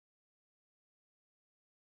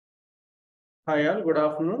Hi all, good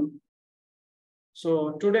afternoon.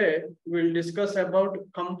 So today we'll discuss about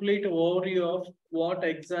complete overview of what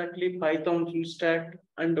exactly Python full stack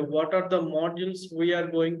and what are the modules we are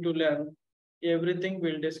going to learn. Everything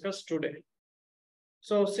we'll discuss today.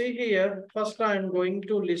 So see here, first I'm going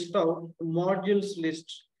to list out modules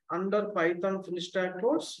list under Python full stack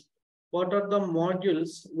course. What are the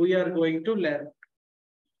modules we are going to learn?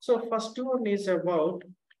 So first one is about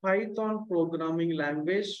Python programming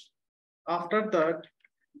language. After that,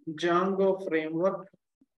 Django framework,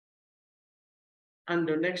 and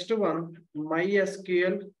the next one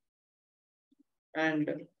MySQL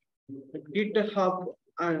and GitHub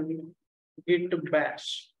and Git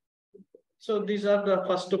Bash. So these are the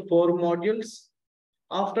first four modules.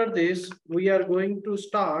 After this, we are going to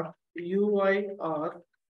start UI or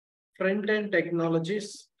front-end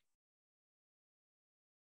technologies.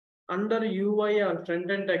 Under UI or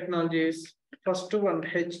front-end technologies, first one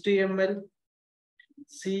HTML,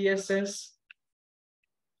 CSS,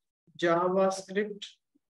 JavaScript,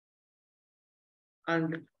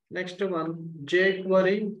 and next one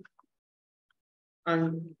jQuery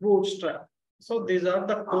and Bootstrap. So these are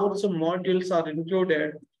the course modules are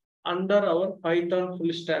included under our Python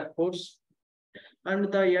full stack course,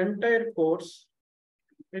 and the entire course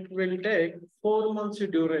it will take 4 months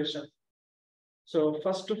duration. So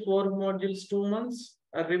first 4 modules 2 months,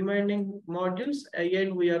 remaining modules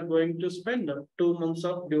again we are going to spend 2 months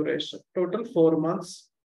of duration, total 4 months.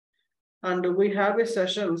 And we have a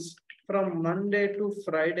sessions from Monday to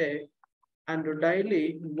Friday, and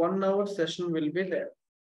daily 1 hour session will be there.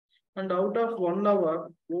 And out of 1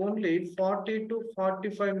 hour, only 40 to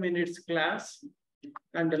 45 minutes class,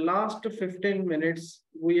 and the last 15 minutes,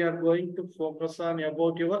 we are going to focus on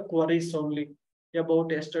about your queries only,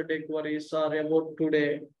 about yesterday queries or about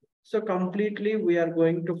today. So completely we are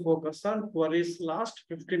going to focus on queries last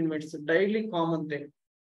 15 minutes, daily common thing.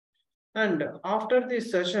 And after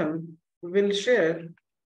this session, we'll share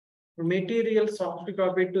material soft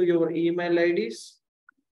copy to your email IDs,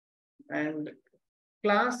 and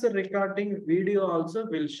class recording video also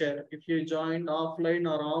will share. If you join offline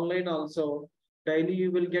or online also, daily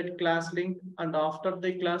you will get class link, and after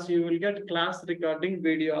the class you will get class recording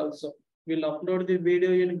video also. We'll upload the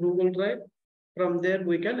video in Google Drive. From there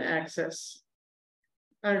we can access.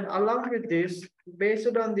 And along with this,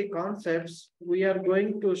 based on the concepts, we are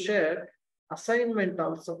going to share assignment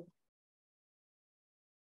also.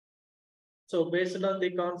 So based on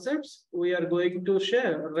the concepts, we are going to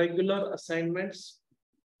share regular assignments.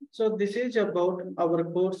 So this is about our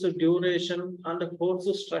course duration and course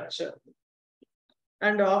structure.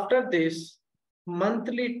 And after this,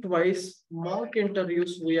 monthly twice mock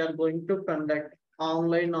interviews we are going to conduct,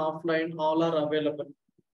 online, offline, all are available.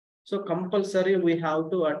 So compulsory we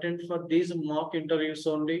have to attend for these mock interviews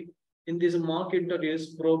only. In these mock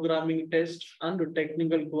interviews, programming test and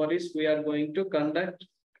technical queries we are going to conduct.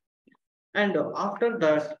 And after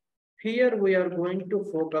that, here we are going to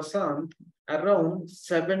focus on around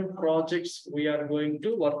 7 projects we are going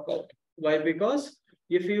to work out. Why? Because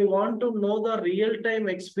if you want to know the real-time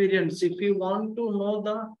experience, if you want to know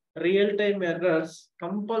the real-time errors,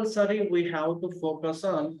 compulsory we have to focus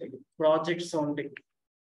on projects only.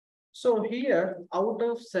 So here, out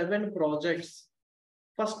of 7 projects,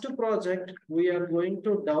 first project, we are going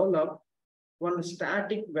to develop one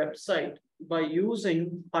static website by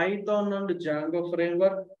using Python and Django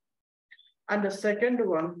framework. And the second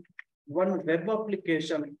one web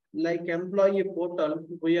application like employee portal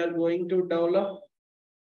we are going to develop.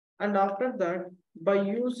 And after that, by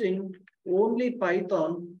using only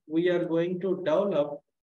Python, we are going to develop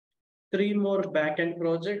 3 more backend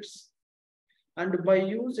projects. And by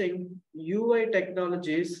using UI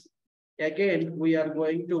technologies, again, we are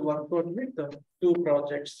going to work on with 2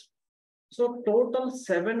 projects. So total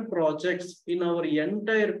 7 projects in our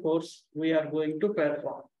entire course we are going to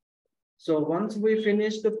perform. So once we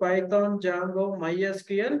finish the Python, Django,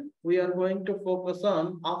 MySQL, we are going to focus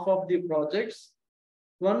on half of the projects.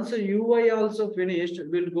 Once the UI also finished,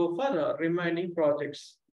 we'll go for remaining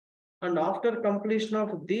projects. And after completion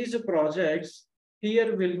of these projects,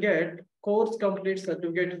 here we'll get course complete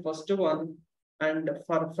certificate first one, and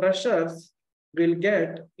for freshers, we'll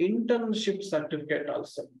get internship certificate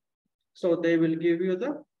also. So they will give you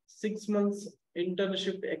the 6 months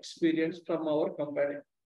internship experience from our company.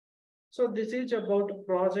 So this is about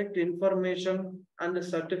project information and the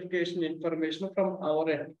certification information from our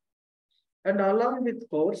end. And along with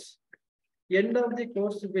course, end of the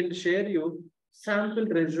course will share you sample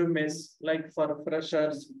resumes like for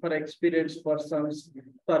freshers, for experienced persons,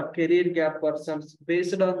 for career gap persons.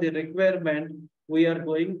 Based on the requirement, we are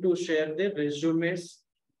going to share the resumes.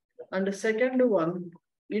 And the second one,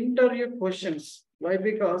 interview questions. Why?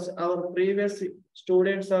 Because our previous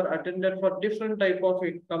students are attended for different type of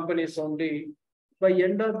companies only. By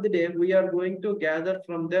end of the day, we are going to gather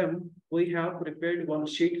from them. We have prepared one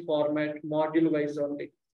sheet format, module wise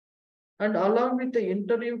only. And along with the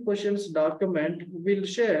interview questions document, we'll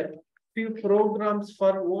share few programs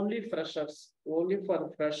for only freshers. Only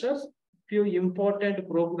for freshers, few important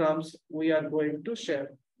programs we are going to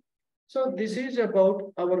share. So this is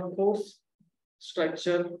about our course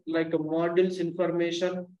structure, like modules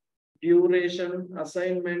information, duration,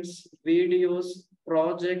 assignments, videos,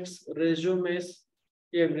 projects, resumes,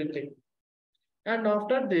 everything. And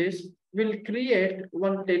after this, we'll create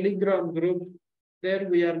one Telegram group. There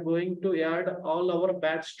we are going to add all our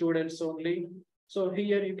batch students only. So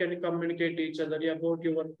here you can communicate each other about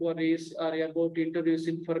your queries or about interviews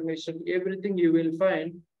information. Everything you will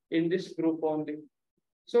find in this group only.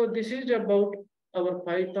 So this is about our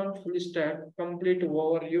Python full stack complete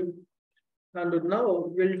overview. And now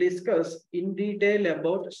we'll discuss in detail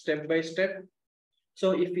about step by step.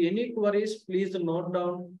 So if any queries, please note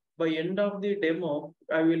down. By end of the demo,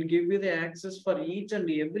 I will give you the access for each and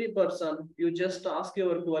every person. You just ask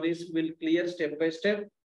your queries, will clear step by step.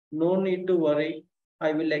 No need to worry.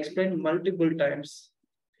 I will explain multiple times.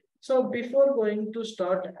 So before going to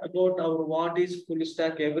start about our what is full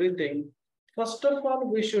stack everything, first of all,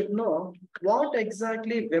 we should know what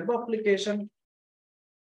exactly web application.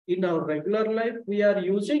 In our regular life, we are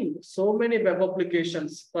using so many web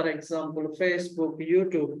applications. For example, Facebook,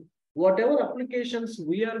 YouTube, whatever applications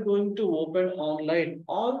we are going to open online,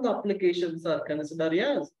 all the applications are considered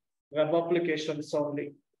as web applications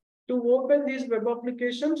only. To open these web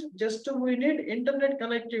applications, just we need internet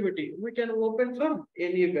connectivity. We can open from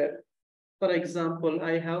anywhere. For example,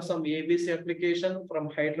 I have some ABC application from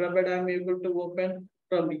Hyderabad, I'm able to open.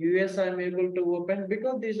 From US, I'm able to open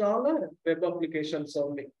because these all are web applications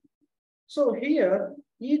only. So here,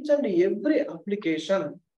 each and every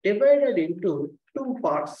application divided into two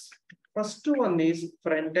parts. First one is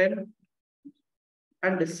front end,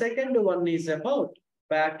 and the second one is about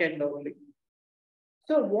back end only.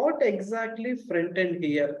 So what exactly front end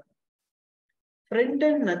here? Front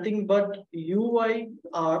end nothing but UI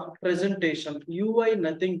or presentation. UI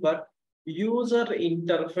nothing but user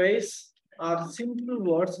interface, or simple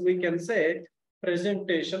words we can say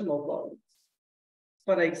presentation mobile.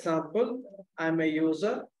 For example, I'm a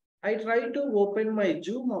user. I try to open my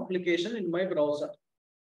Zoom application in my browser.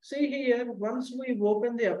 See here, once we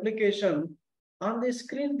open the application, on the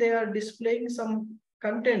screen they are displaying some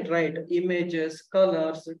content, right? Images,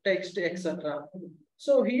 colors, text, etc.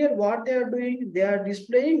 So here what they are doing, they are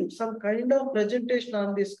displaying some kind of presentation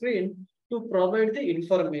on the screen to provide the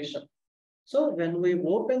information. So when we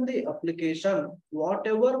open the application,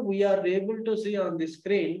 whatever we are able to see on the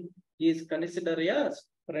screen is considered as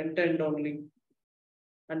front end only.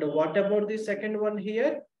 And what about the second one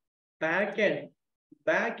here? Back end.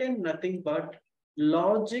 Back end nothing but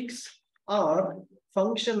logics or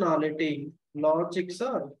functionality. Logics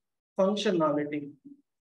or functionality.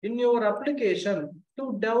 In your application,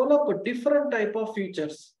 to develop a different type of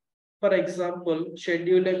features. For example,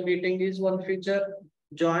 schedule a meeting is one feature,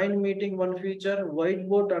 join meeting one feature,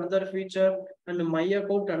 whiteboard another feature, and my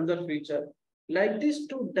account another feature. Like this,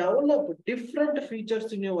 to develop different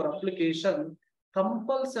features in your application,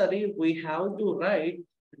 compulsory we have to write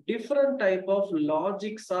different type of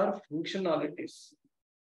logics or functionalities.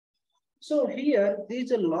 So here,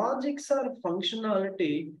 these logics or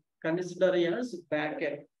functionality considered as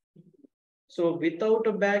backend. So without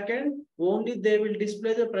a backend, only they will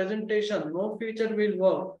display the presentation. No feature will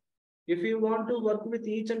work. If you want to work with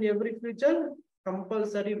each and every feature,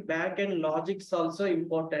 compulsory backend logics also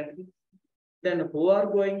important. Then who are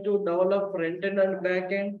going to develop front end and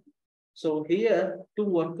back end? So here to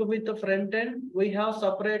work with the front end, we have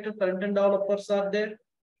separate front end developers are there.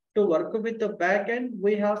 To work with the back end,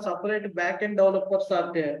 we have separate back end developers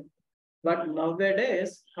are there. But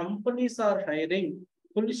nowadays, companies are hiring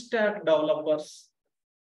full stack developers.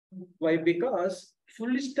 Why? Because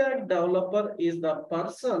full stack developer is the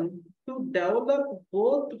person to develop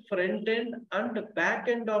both front end and back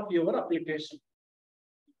end of your application.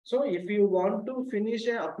 So if you want to finish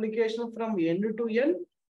an application from end to end,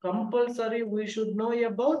 compulsory we should know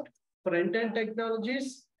about front-end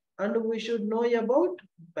technologies and we should know about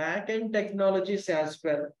back-end technologies as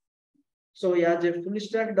well. So as a full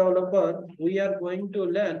stack developer, we are going to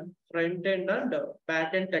learn front-end and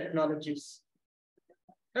back-end technologies.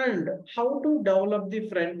 And how to develop the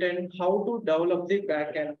front-end, how to develop the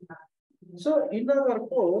back-end. So in our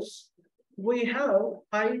course, we have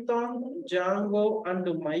Python, Django, and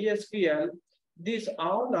MySQL. These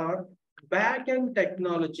all are back-end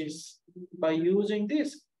technologies. By using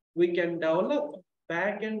this, we can develop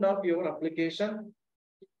back-end of your application.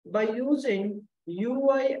 By using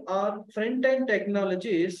UI or front-end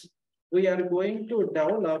technologies, we are going to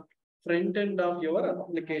develop front-end of your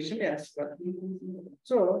application as well.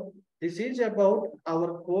 So this is about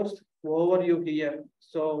our course overview here.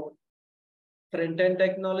 So front-end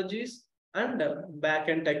technologies and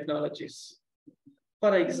back-end technologies.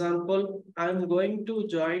 For example, I'm going to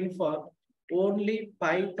join for only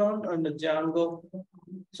Python and Django.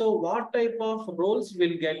 So what type of roles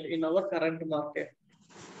will get in our current market?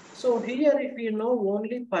 So here, if you know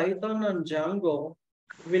only Python and Django,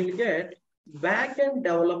 will get backend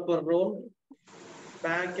developer role,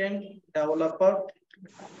 backend developer,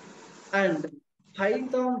 and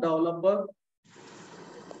Python developer,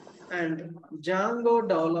 and Django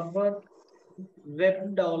developer,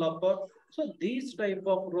 web developer. So these type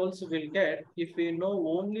of roles will get if we know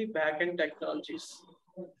only backend technologies.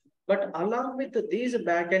 But along with these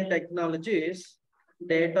backend technologies,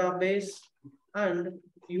 database and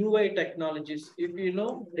UI technologies. If you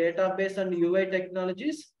know database and UI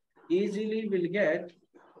technologies, easily will get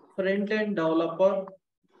front-end developer,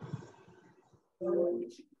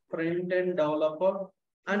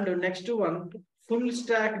 and the next one, full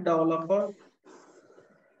stack developer.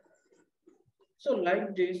 So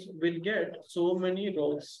like this, we'll get so many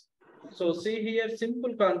roles. So see here,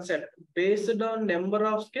 simple concept. Based on number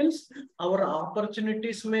of skills, our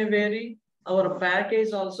opportunities may vary. Our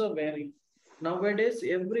package also vary. Nowadays,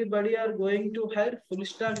 everybody are going to hire full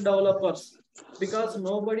stack developers because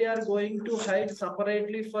nobody are going to hire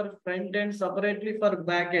separately for front end, separately for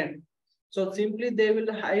back end. So simply they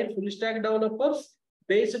will hire full stack developers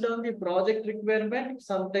based on the project requirement.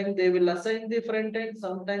 Sometimes they will assign the front end,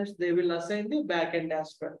 sometimes they will assign the back end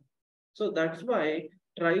as well. So that's why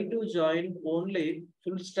try to join only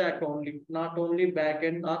full stack only, not only back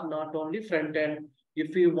end or not only front end.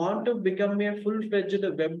 If you want to become a full-fledged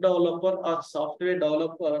web developer or software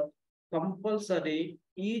developer, compulsory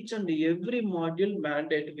each and every module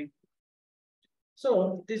mandatory.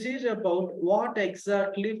 So this is about what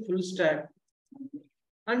exactly full stack.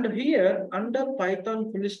 And here under Python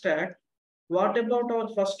full stack, what about our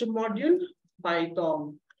first module?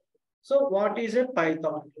 Python. So what is a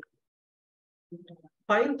Python?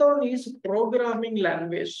 Python is programming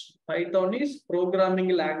language. Python is programming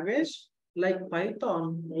language. Like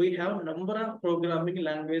Python, we have number of programming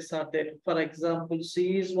languages are there. For example,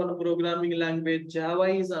 C is one programming language, Java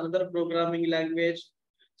is another programming language.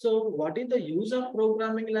 So what is the use of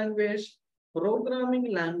programming language?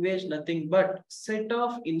 Programming language, nothing but set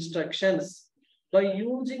of instructions. By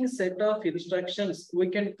using set of instructions, we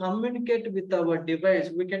can communicate with our device,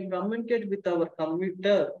 we can communicate with our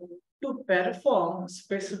computer to perform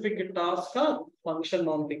specific task or function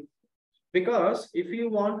only. Because if you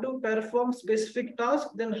want to perform specific task,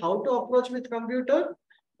 then how to approach with computer?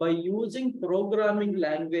 By using programming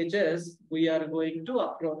languages, we are going to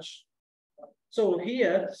approach. So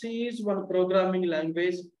here, C is one programming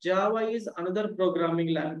language, Java is another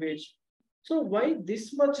programming language. So why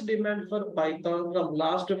this much demand for Python from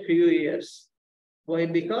last few years? Why?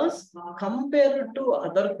 Because compared to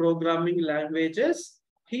other programming languages,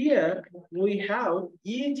 here we have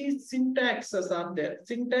easy syntaxes are there.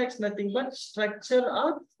 Syntax nothing but structure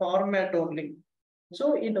or format only.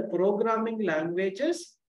 So in the programming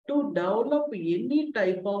languages, to develop any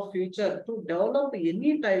type of feature, to develop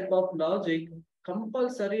any type of logic,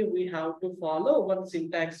 compulsory we have to follow one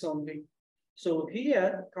syntax only. So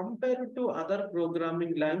here, compared to other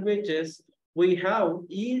programming languages, we have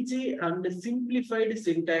easy and simplified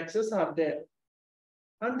syntaxes are there.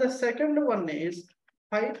 And the second one is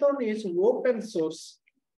Python is open source.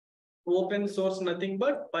 Open source nothing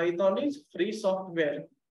but Python is free software.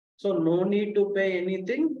 So no need to pay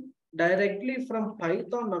anything. Directly from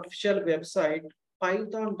Python official website,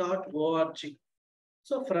 python.org.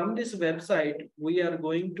 So from this website, we are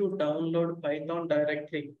going to download Python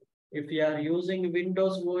directly. If you are using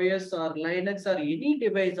Windows OS or Linux or any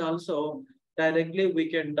device also, directly we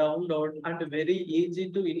can download and very easy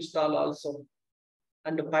to install also.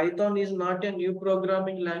 And Python is not a new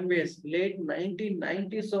programming language. Late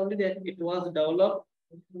 1990s only that it was developed.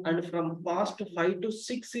 And from past 5 to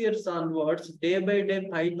 6 years onwards, day by day,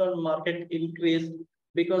 Python market increased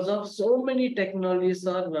because of so many technologies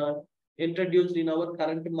are introduced in our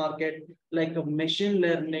current market, like machine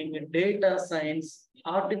learning, data science,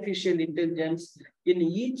 artificial intelligence. In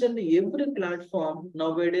each and every platform,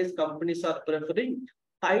 nowadays companies are preferring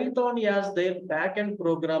Python as their backend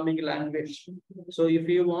programming language. So if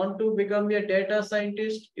you want to become a data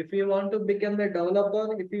scientist, if you want to become a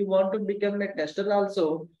developer, if you want to become a tester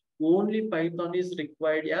also, only Python is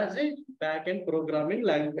required as a backend programming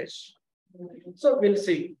language. So we'll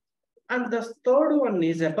see. And the third one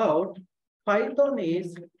is about Python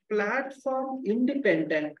is platform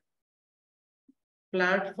independent.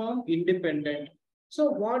 Platform independent. So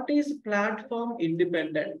what is platform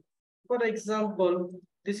independent? For example,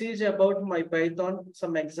 this is about my Python,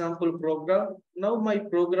 some example program. Now my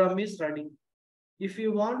program is running. If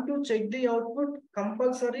you want to check the output,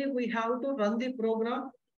 compulsory we have to run the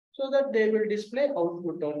program so that they will display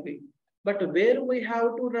output only. But where we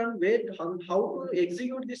have to run, how to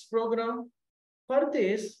execute this program? For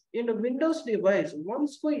this, in a Windows device,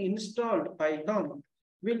 once we installed Python,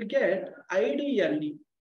 we'll get IDLE,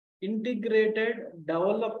 Integrated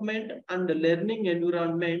Development and Learning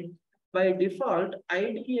Environment. By default,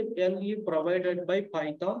 IDLE provided by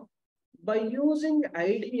Python. By using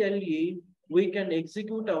IDLE, we can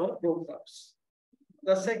execute our programs.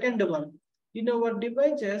 The second one, in our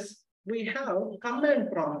devices, we have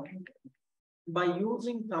command prompt. By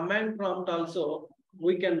using command prompt also,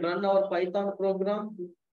 we can run our Python program.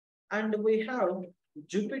 And we have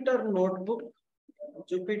Jupyter Notebook.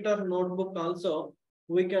 Jupyter Notebook also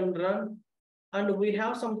we can run. And we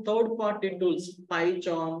have some third-party tools,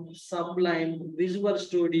 PyCharm, Sublime, Visual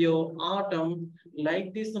Studio, Atom.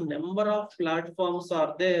 Like this, number of platforms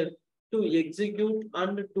are there to execute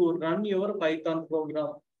and to run your Python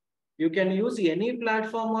program. You can use any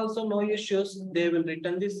platform also, no issues. They will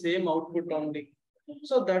return the same output only.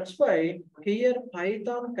 So that's why here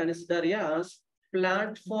Python considered as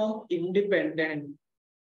platform independent.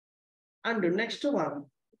 And the next one.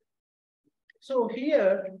 So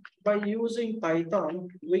here by using Python,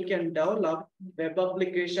 we can develop web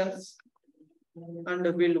applications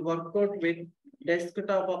and we'll work out with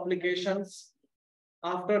desktop applications.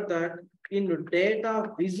 After that, in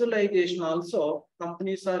data visualization also,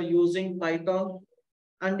 companies are using Python,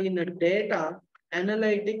 and in data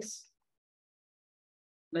analytics,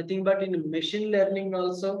 nothing but in machine learning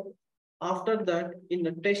also. After that, in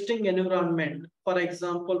the testing environment, for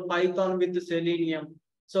example, Python with Selenium.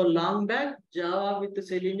 So long back, Java with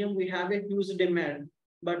Selenium, we have a huge demand.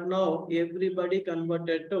 But now everybody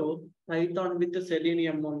converted to Python with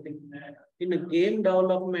Selenium only. In a game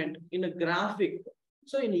development, in a graphic.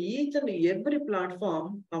 So in each and every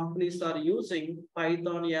platform, companies are using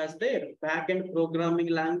Python as their backend programming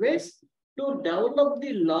language to develop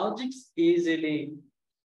the logics easily.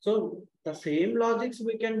 So the same logics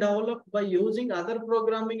we can develop by using other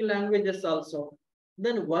programming languages also.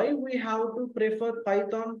 Then why we have to prefer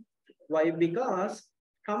Python? Why? Because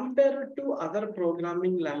compared to other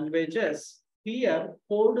programming languages, here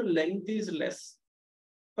code length is less.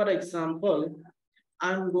 For example,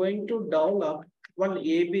 I'm going to develop one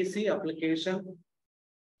ABC application.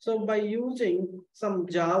 So by using some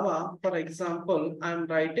Java, for example, I'm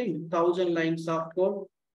writing 1,000 lines of code.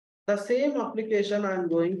 The same application I'm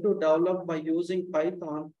going to develop by using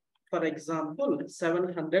Python, for example,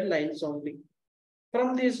 700 lines only.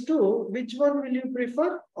 From these two, which one will you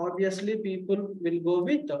prefer? Obviously, people will go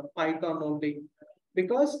with Python only.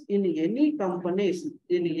 Because in any companies,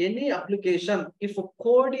 in any application, if a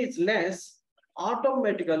code is less,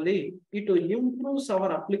 automatically it will improve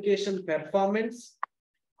our application performance,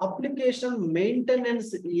 application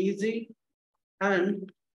maintenance easy, and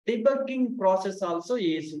debugging process also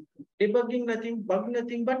easy. Debugging nothing, bug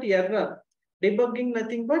nothing but error. Debugging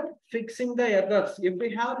nothing but fixing the errors. If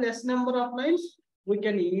we have less number of lines, we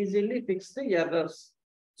can easily fix the errors.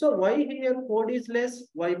 So why here code is less?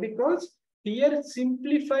 Why? Because here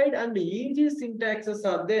simplified and easy syntaxes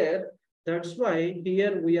are there. That's why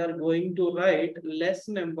here we are going to write less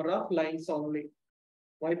number of lines only.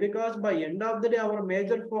 Why? Because by end of the day, our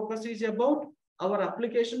major focus is about our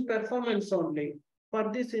application performance only.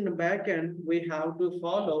 For this in backend, we have to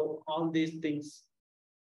follow all these things.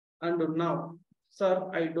 And now, sir,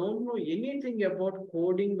 I don't know anything about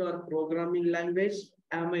coding or programming language.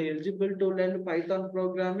 Am I eligible to learn Python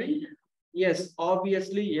programming? Yes,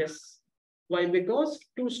 obviously, yes. Why? Because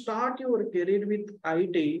to start your career with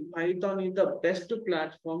IT, Python is the best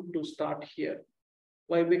platform to start here.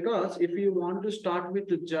 Why? Because if you want to start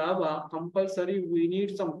with Java, compulsory we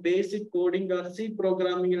need some basic coding or C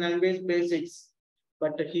programming language basics.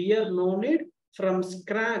 But here no need. From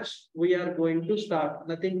scratch, we are going to start.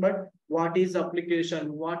 Nothing but what is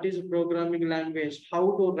application, what is programming language,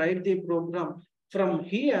 how to write the program. From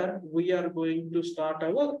here, we are going to start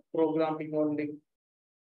our programming only.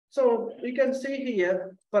 So we can see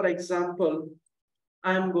here, for example,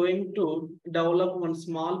 I am going to develop one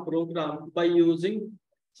small program by using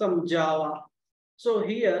some Java. So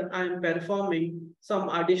here I am performing some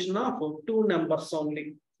addition of two numbers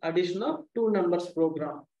only. Addition of two numbers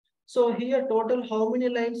program. So here total how many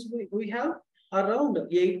lines we have? Around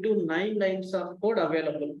 8 to 9 lines of code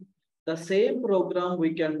available. The same program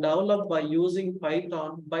we can develop by using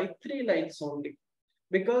Python by 3 lines only.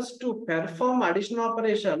 Because to perform addition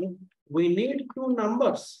operation, we need two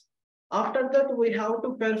numbers. After that, we have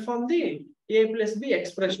to perform the a plus b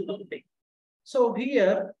expression only. So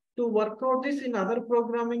here, to work out this in other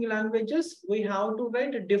programming languages, we have to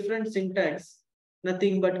write a different syntax.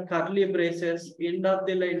 Nothing but curly braces, end of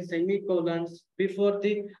the line semicolons, before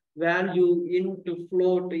the value into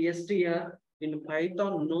float str. In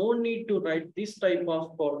Python, no need to write this type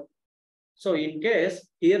of code. So in case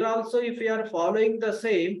here also, if we are following the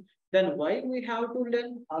same, then why we have to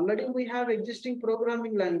learn? Already we have existing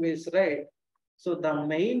programming language, right? So the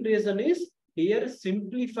main reason is here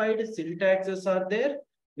simplified syntaxes are there,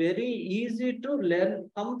 very easy to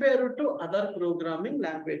learn compared to other programming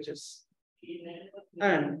languages.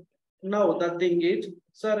 And now the thing is,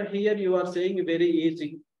 sir, here you are saying very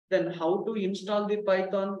easy. Then how to install the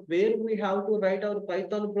Python? Where we have to write our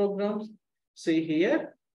Python programs? See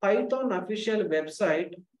here, Python official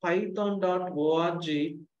website,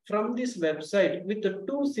 python.org. From this website, with the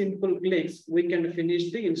 2 simple clicks, we can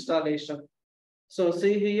finish the installation. So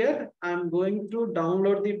see here, I'm going to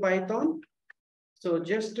download the Python. So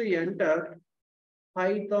just to enter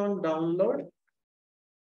Python download.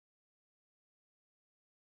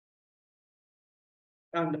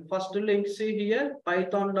 And first link, see here,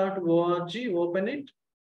 python.org, open it.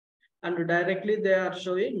 And directly they are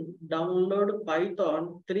showing download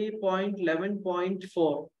Python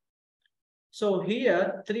 3.11.4. So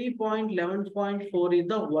here 3.11.4 is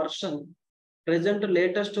the version. Present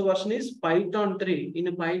latest version is Python 3.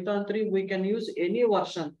 In Python 3, we can use any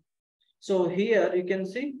version. So here you can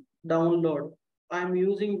see download. I'm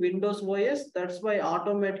using Windows OS, that's why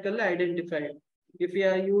automatically identified. If you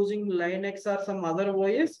are using Linux or some other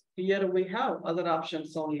OS, here we have other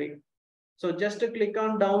options only. So just click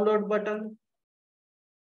on download button.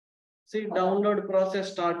 See, download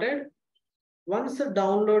process started. Once the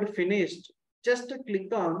download finished, just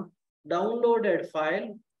click on downloaded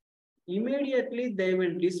file. Immediately they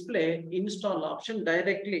will display install option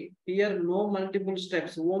directly. Here no multiple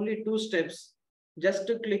steps, only 2 steps.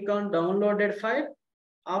 Just click on downloaded file.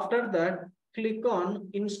 After that, click on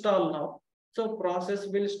install now. So process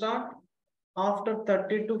will start. After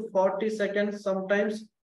 30 to 40 seconds, sometimes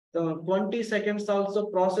 20 seconds also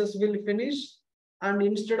process will finish, and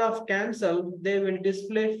instead of cancel, they will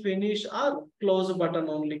display finish or close button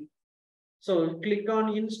only. So click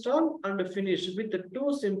on install and finish. With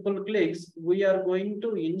 2 simple clicks, we are going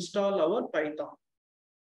to install our Python.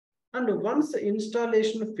 And once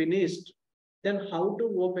installation finished, then how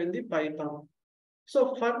to open the Python?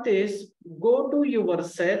 So for this, go to your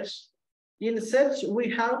search. In search, we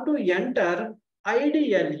have to enter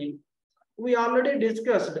IDLE. We already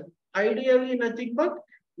discussed IDLE nothing but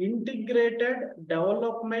integrated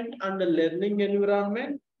development and learning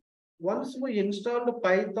environment. Once we install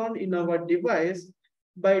Python in our device,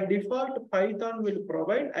 by default, Python will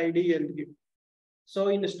provide IDLE. So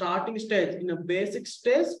in the starting stage, in a basic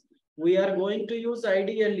stage, we are going to use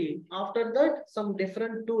IDLE. After that, some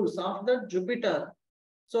different tools. After Jupyter.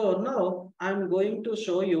 So now I'm going to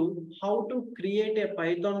show you how to create a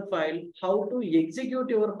Python file, how to execute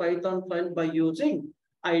your Python file by using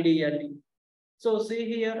IDLE. So see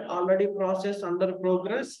here, already process under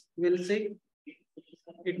progress. We'll see.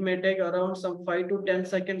 It may take around some 5 to 10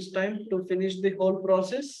 seconds time to finish the whole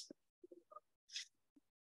process.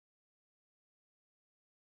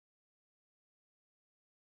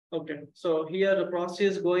 Okay, so here the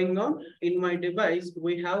process going on. In my device,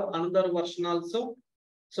 we have another version also.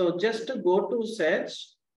 So just go to search,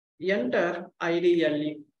 enter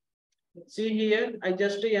IDLE. See here, I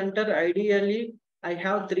just enter IDLE. I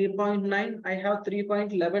have 3.9, I have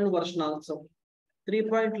 3.11 version also.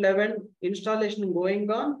 3.11 installation going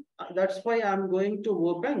on. That's why I'm going to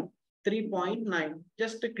open 3.9.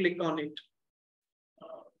 Just click on it.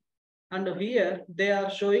 And here they are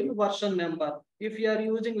showing version number. If you are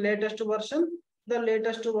using latest version, the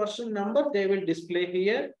latest version number they will display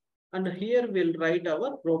here. And here we'll write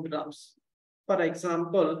our programs. For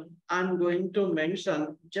example, I'm going to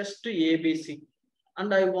mention just ABC.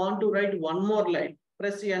 And I want to write one more line.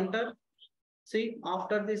 Press enter. See,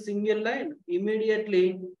 after the single line,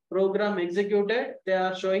 immediately program executed, they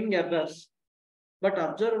are showing errors. But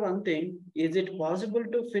observe one thing, is it possible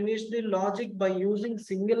to finish the logic by using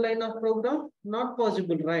single line of program? Not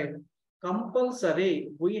possible, right? compulsory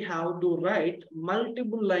we have to write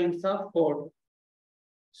multiple lines of code.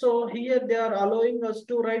 So here they are allowing us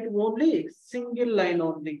to write only single line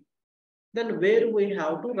only. Then where we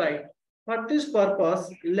have to write? For this purpose,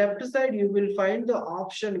 left side you will find the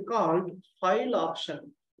option called file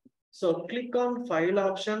option. So click on file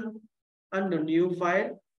option and new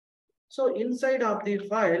file. So inside of the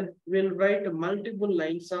file, we'll write multiple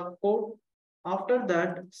lines of code. After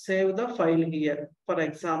that, save the file here. For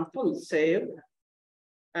example, save,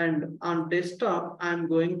 and on desktop, I'm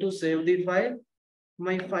going to save the file.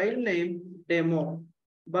 My file name demo,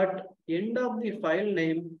 but end of the file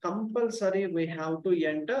name compulsory we have to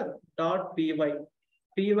enter .py.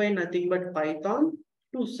 Py nothing but Python.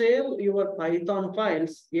 To save your Python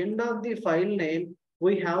files, end of the file name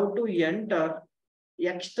we have to enter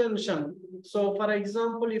extension. So for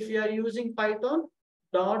example, if you are using Python,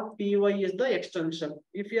 .py is the extension.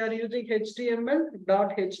 If you are using HTML,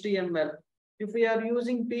 .html. If we are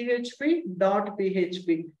using PHP,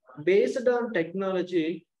 .php. Based on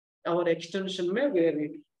technology, our extension may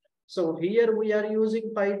vary. So here we are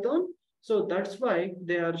using Python. So that's why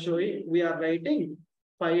they are showing, we are writing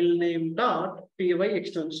file name .py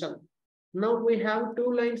extension. Now we have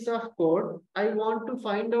 2 lines of code. I want to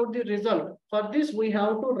find out the result. For this, we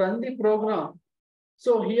have to run the program.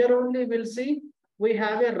 So here only we'll see we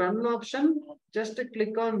have a run option. Just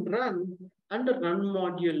click on run and run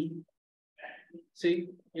module. See,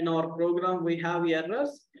 in our program, we have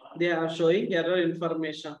errors. They are showing error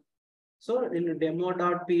information. So in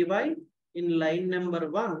demo.py, in line number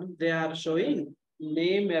 1, they are showing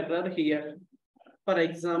name error here. For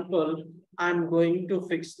example, I'm going to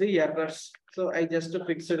fix the errors. So I just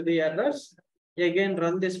fixed the errors. Again,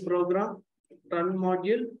 run this program, run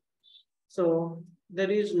module. So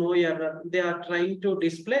there is no error. They are trying to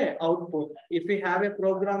display output. If we have a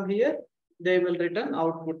program here, they will return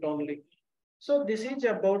output only. So this is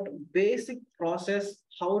about basic process,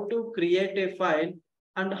 how to create a file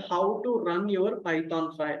and how to run your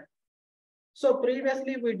Python file. So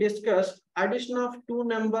previously we discussed addition of 2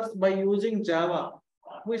 numbers by using Java.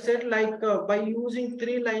 We said like by using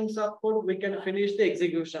 3 lines of code, we can finish the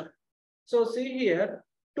execution. So see here,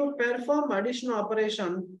 to perform addition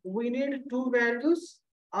operation, we need 2 values.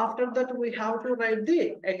 After that, we have to write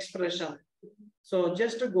the expression. So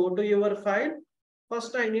just go to your file.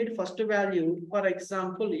 First, I need first value. For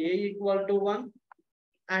example, a equal to 1.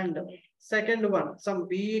 And second one, some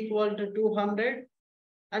b equal to 200.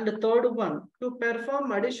 And the third one, to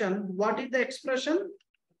perform addition, what is the expression?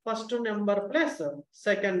 First number plus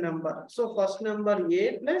second number. So first number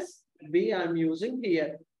a plus b I'm using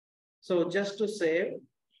here. So just to save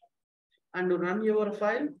and run your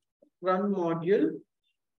file, run module.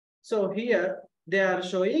 So here they are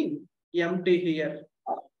showing empty here.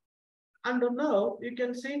 And now you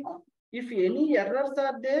can see if any errors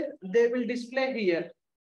are there, they will display here.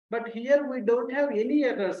 But here we don't have any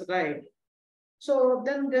errors, right? So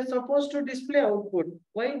then they're supposed to display output.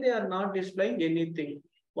 Why they are not displaying anything?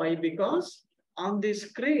 Why? Because on the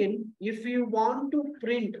screen, if you want to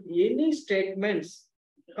print any statements,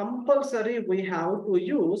 compulsory we have to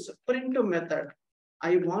use print method.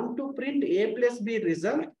 I want to print a plus b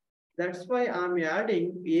result. That's why I'm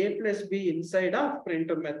adding a plus b inside of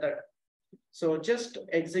print method. So just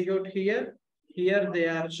execute here. Here they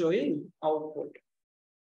are showing output.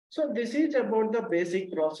 So this is about the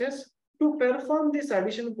basic process. To perform this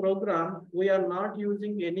addition program, we are not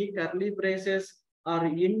using any curly braces or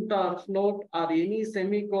int or float or any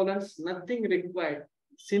semicolons, nothing required.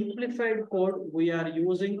 Simplified code we are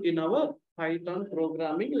using in our Python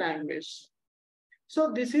programming language.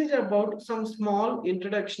 So this is about some small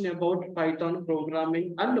introduction about Python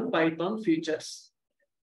programming and Python features.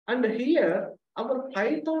 And here our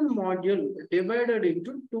Python module divided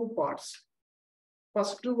into 2 parts.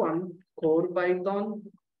 First one, core Python,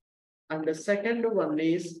 and the second one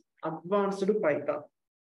is advanced Python.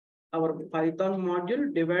 Our Python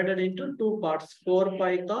module divided into 2 parts, core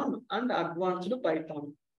Python and advanced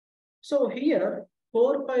Python. So here,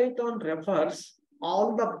 core Python refers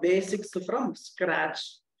all the basics from scratch.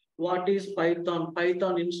 What is Python?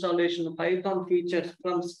 Python installation, Python features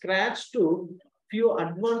from scratch to few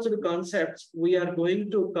advanced concepts we are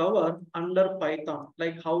going to cover under Python,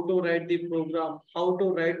 like how to write the program, how to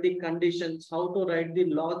write the conditions, how to write the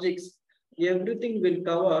logics. Everything will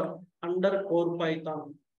cover under core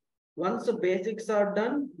Python. Once the basics are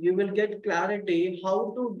done, you will get clarity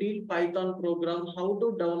how to deal Python program, how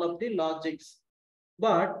to develop the logics.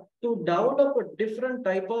 But to develop a different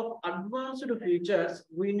type of advanced features,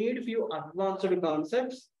 we need few advanced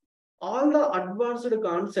concepts. All the advanced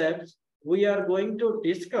concepts we are going to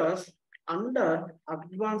discuss under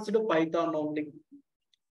advanced Python only.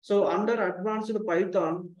 So under advanced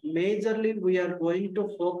Python, majorly we are going to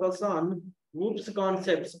focus on 𝗏𝗏s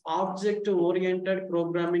concepts, object-oriented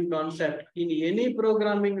programming concept. In any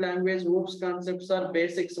programming language, 𝗏𝗏s concepts are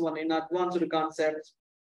basics one. In advanced concepts,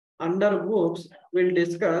 under 𝗏𝗏s, we'll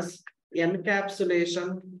discuss encapsulation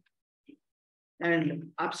and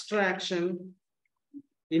abstraction,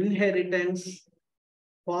 inheritance,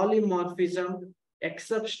 polymorphism,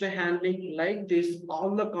 exception handling. Like this,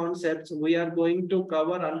 all the concepts we are going to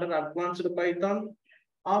cover under advanced Python.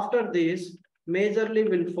 After this, majorly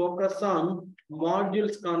will focus on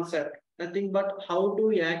modules concept. Nothing but how to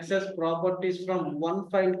access properties from one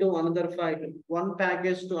file to another file, one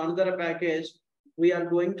package to another package. We are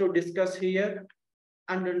going to discuss here.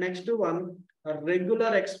 And the next one,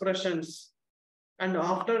 regular expressions. And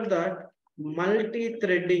after that,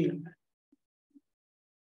 multi-threading.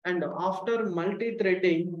 And after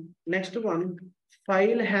multi-threading, next one,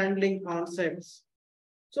 file handling concepts.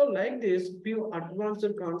 So like this, few advanced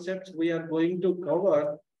concepts we are going to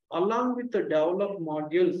cover. Along with the develop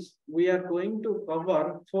modules, we are going to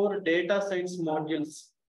cover 4 data science modules.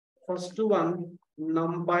 First one,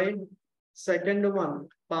 NumPy. Second one,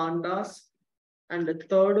 Pandas. And the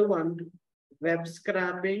third one, web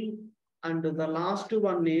scraping. And the last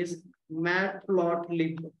one is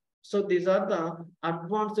Matplotlib. So these are the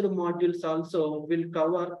advanced modules also will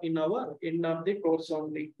cover in our end of the course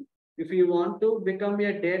only. If you want to become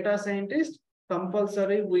a data scientist,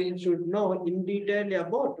 compulsory we should know in detail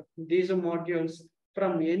about these modules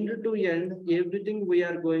from end to end. Everything we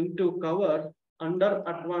are going to cover under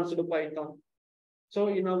advanced Python. So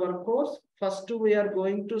in our course, first we are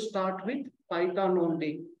going to start with Python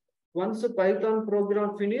only. Once the Python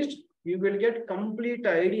program finished, you will get complete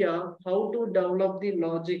idea how to develop the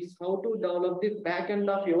logics, how to develop the backend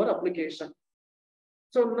of your application.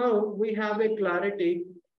 So now we have a clarity.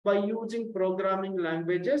 By using programming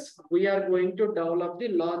languages, we are going to develop the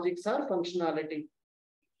logics or functionality.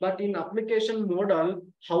 But in application model,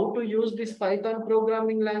 how to use this Python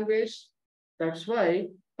programming language? That's why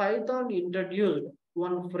Python introduced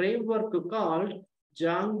one framework called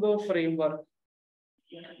Django framework.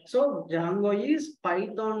 So Django is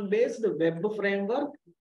Python-based web framework.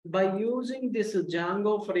 By using this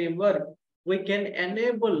Django framework, we can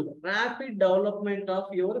enable rapid development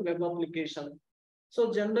of your web application.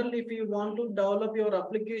 So generally, if you want to develop your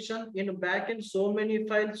application in backend, so many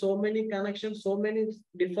files, so many connections, so many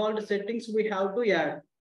default settings we have to add.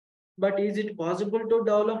 But is it possible to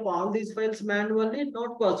develop all these files manually?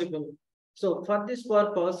 Not possible. So for this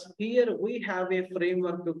purpose, here we have a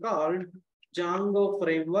framework called Django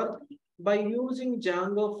framework. By using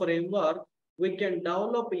Django framework, we can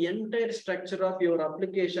develop the entire structure of your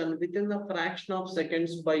application within a fraction of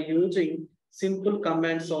seconds by using simple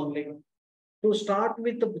commands only. To start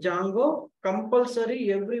with Django,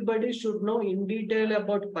 compulsory everybody should know in detail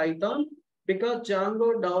about Python, because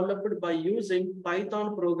Django developed by using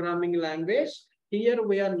Python programming language. Here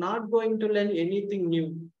we are not going to learn anything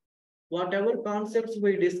new. Whatever concepts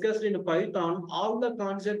we discussed in Python, all the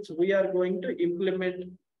concepts we are going to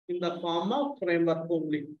implement in the form of framework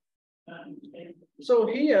only. So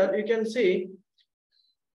here you can see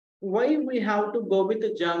why we have to go with the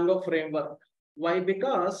Django framework. Why?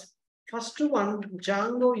 Because first one,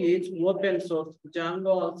 Django is open source. Django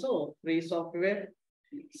also free software.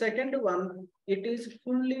 Second one, it is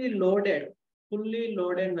fully loaded,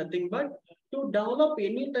 nothing but to develop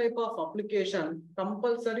any type of application,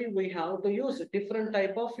 compulsory we have to use different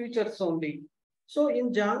type of features only. So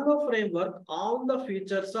in Django framework, all the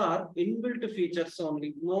features are inbuilt features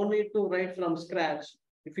only. No need to write from scratch.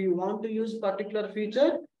 If you want to use particular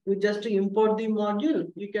feature, you just import the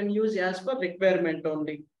module. You can use as per requirement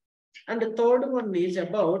only. And the third one is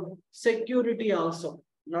about security also.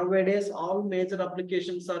 Nowadays, all major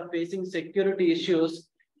applications are facing security issues,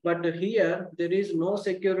 but here there is no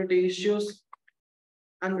security issues.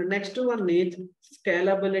 And the next one is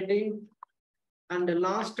scalability. And the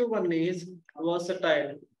last one is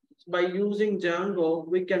versatile. By using Django,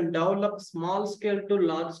 we can develop small scale to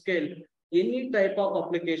large scale, any type of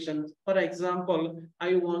applications. For example,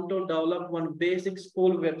 I want to develop one basic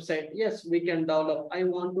school website. Yes, we can develop. I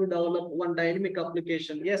want to develop one dynamic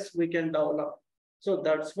application. Yes, we can develop. So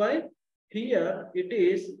that's why here it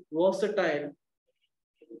is versatile.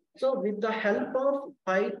 So with the help of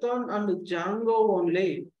Python and Django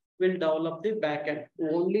only, we'll develop the backend.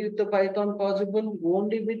 Only with the Python possible,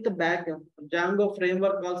 only with the backend. Django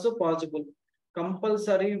framework also possible.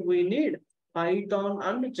 Compulsory we need Python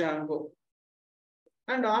and Django.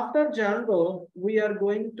 And after Django, we are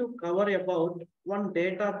going to cover about one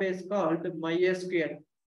database called MySQL.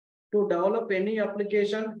 To develop any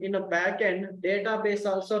application in a backend, database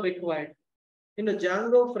also required. In the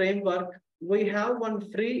Django framework, we have one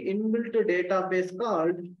free inbuilt database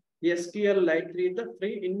called SQLite3, the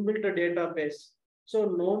free inbuilt database. So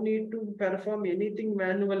no need to perform anything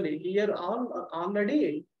manually. Here all are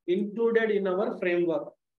already included in our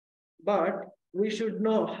framework. But we should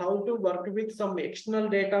know how to work with some external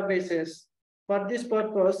databases. For this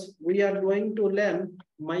purpose, we are going to learn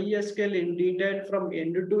MySQL in detail from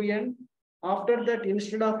end to end. After that,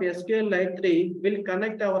 instead of SQLite3, we'll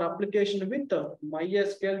connect our application with the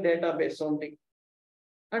MySQL database only.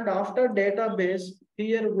 And after database,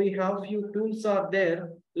 here we have few tools are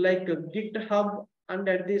there like GitHub and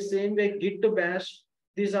at the same way Git Bash.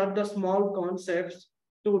 These are the small concepts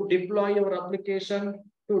to deploy your application,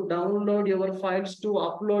 to download your files, to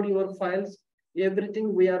upload your files.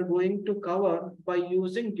 Everything we are going to cover by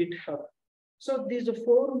using GitHub. So these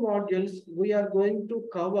 4 modules we are going to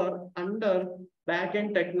cover under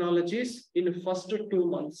backend technologies in first 2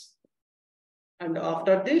 months. And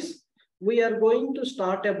after this, we are going to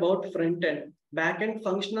start about front end. Backend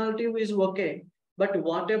functionality is okay. But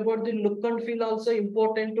what about the look and feel also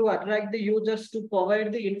important to attract the users to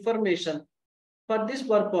provide the information. For this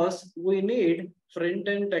purpose, we need front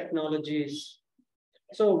end technologies.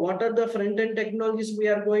 So what are the front end technologies we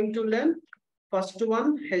are going to learn? First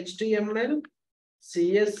one, HTML,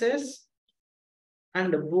 CSS,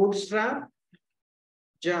 and Bootstrap,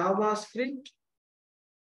 JavaScript,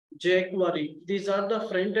 jQuery. These are the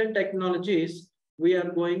front-end technologies we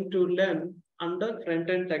are going to learn under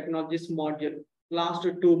front-end technologies module last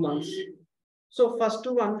 2 months. So first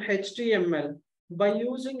one, HTML. By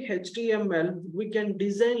using HTML, we can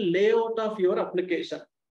design layout of your application.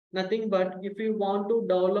 Nothing but if you want to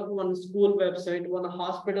develop one school website, one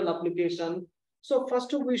hospital application, so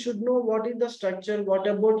first we should know what is the structure, what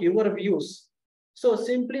about your views. So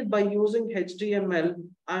simply by using HTML,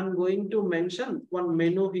 I'm going to mention one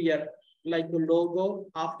menu here, like the logo,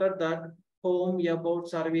 after that, home, about,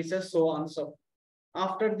 services, so on so.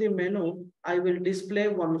 After the menu, I will display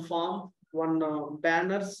one form, one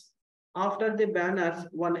banners. After the banners,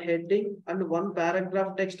 one heading and one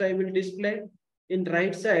paragraph text I will display. In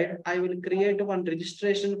right side, I will create one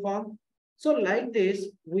registration form. So like this,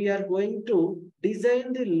 we are going to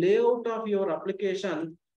design the layout of your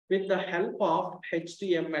application with the help of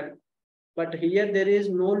HTML. But here there is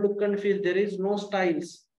no look and feel, there is no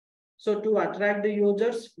styles. So to attract the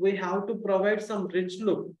users, we have to provide some rich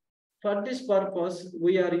look. For this purpose,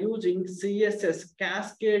 we are using CSS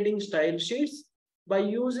cascading style sheets. By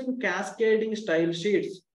using cascading style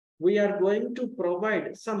sheets, we are going to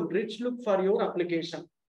provide some rich look for your application.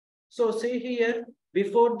 So see here,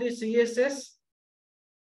 before the CSS,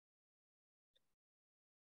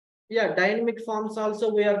 yeah, dynamic forms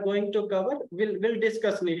also we are going to cover. We'll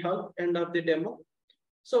discuss Nihal end of the demo.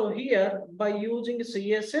 So here, by using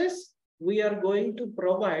CSS, we are going to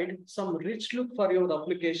provide some rich look for your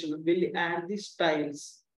application. We'll add the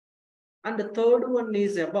styles. And the third one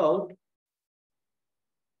is about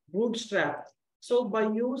Bootstrap. So by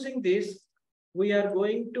using this, we are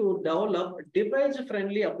going to develop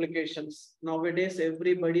device-friendly applications. Nowadays,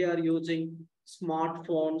 everybody are using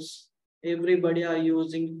smartphones, everybody are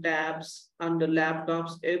using tabs and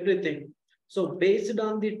laptops, everything. So based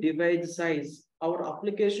on the device size, our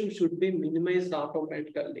application should be minimized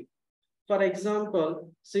automatically. For example,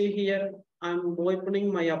 see here, I'm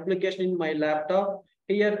opening my application in my laptop.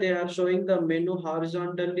 Here they are showing the menu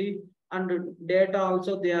horizontally and data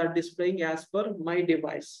also they are displaying as per my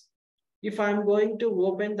device. If I'm going to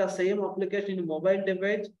open the same application in mobile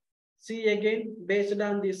device, see again, based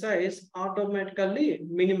on the size, automatically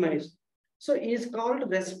minimized. So it's called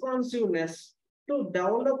responsiveness. To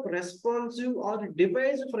develop responsive or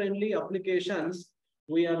device-friendly applications,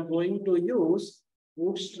 we are going to use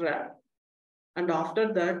Bootstrap. And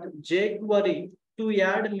after that, jQuery to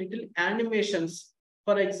add little animations.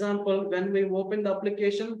 For example, when we open the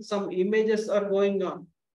application, some images are going on.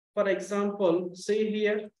 For example, see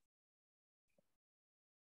here.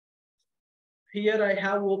 Here I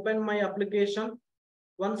have opened my application.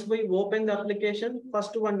 Once we open the application,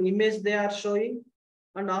 first one image they are showing.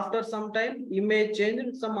 And after some time, image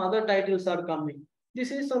change, some other titles are coming.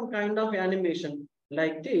 This is some kind of animation.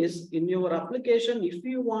 Like this, in your application, if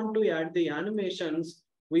you want to add the animations,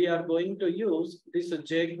 we are going to use this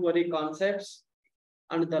jQuery concepts.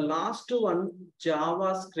 And the last one,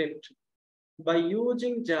 JavaScript. By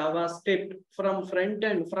using JavaScript from front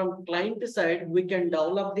end, from client side, we can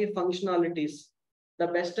develop the functionalities. The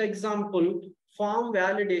best example, form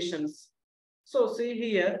validations. So see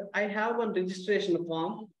here, I have one registration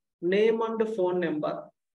form, name and phone number.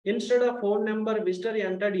 Instead of phone number, visitor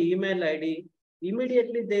entered email ID.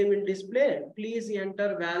 Immediately they will display, please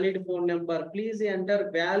enter valid phone number, please enter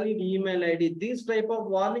valid email ID. These type of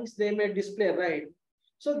warnings they may display, right?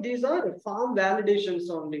 So these are form validations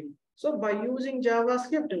only. So by using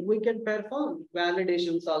JavaScript, we can perform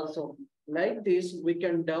validations also. Like this, we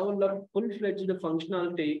can develop full-fledged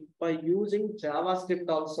functionality by using JavaScript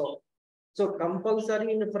also. So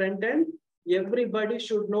compulsory in front end, everybody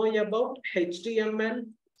should know about HTML,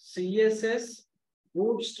 CSS,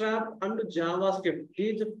 Bootstrap, and JavaScript.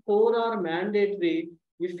 These four are mandatory.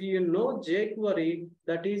 If you know jQuery,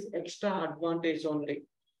 that is extra advantage only.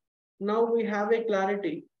 Now we have a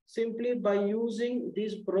clarity. Simply by using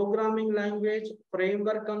this programming language,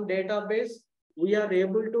 framework, and database, we are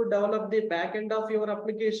able to develop the backend of your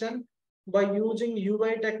application. By using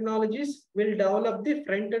UI technologies, we'll develop the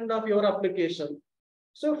front end of your application.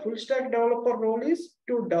 So full stack developer role is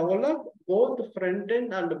to develop both front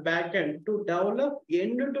end and back end, to develop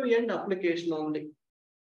end-to-end application only.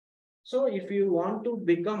 So if you want to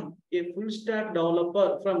become a full stack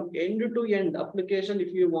developer from end-to-end application,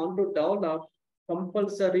 if you want to develop,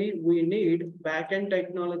 compulsory we need back-end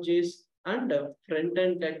technologies and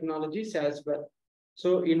front-end technologies as well.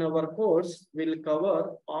 So in our course, we'll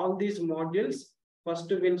cover all these modules.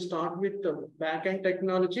 First, we'll start with the back-end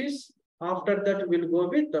technologies. After that, we'll go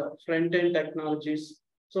with the front-end technologies.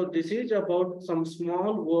 So this is about some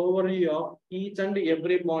small overview of each and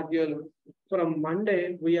every module. From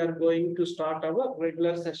Monday, we are going to start our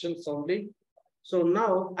regular sessions only. So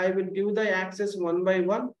now I will give the access one by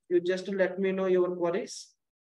one. You just let me know your queries.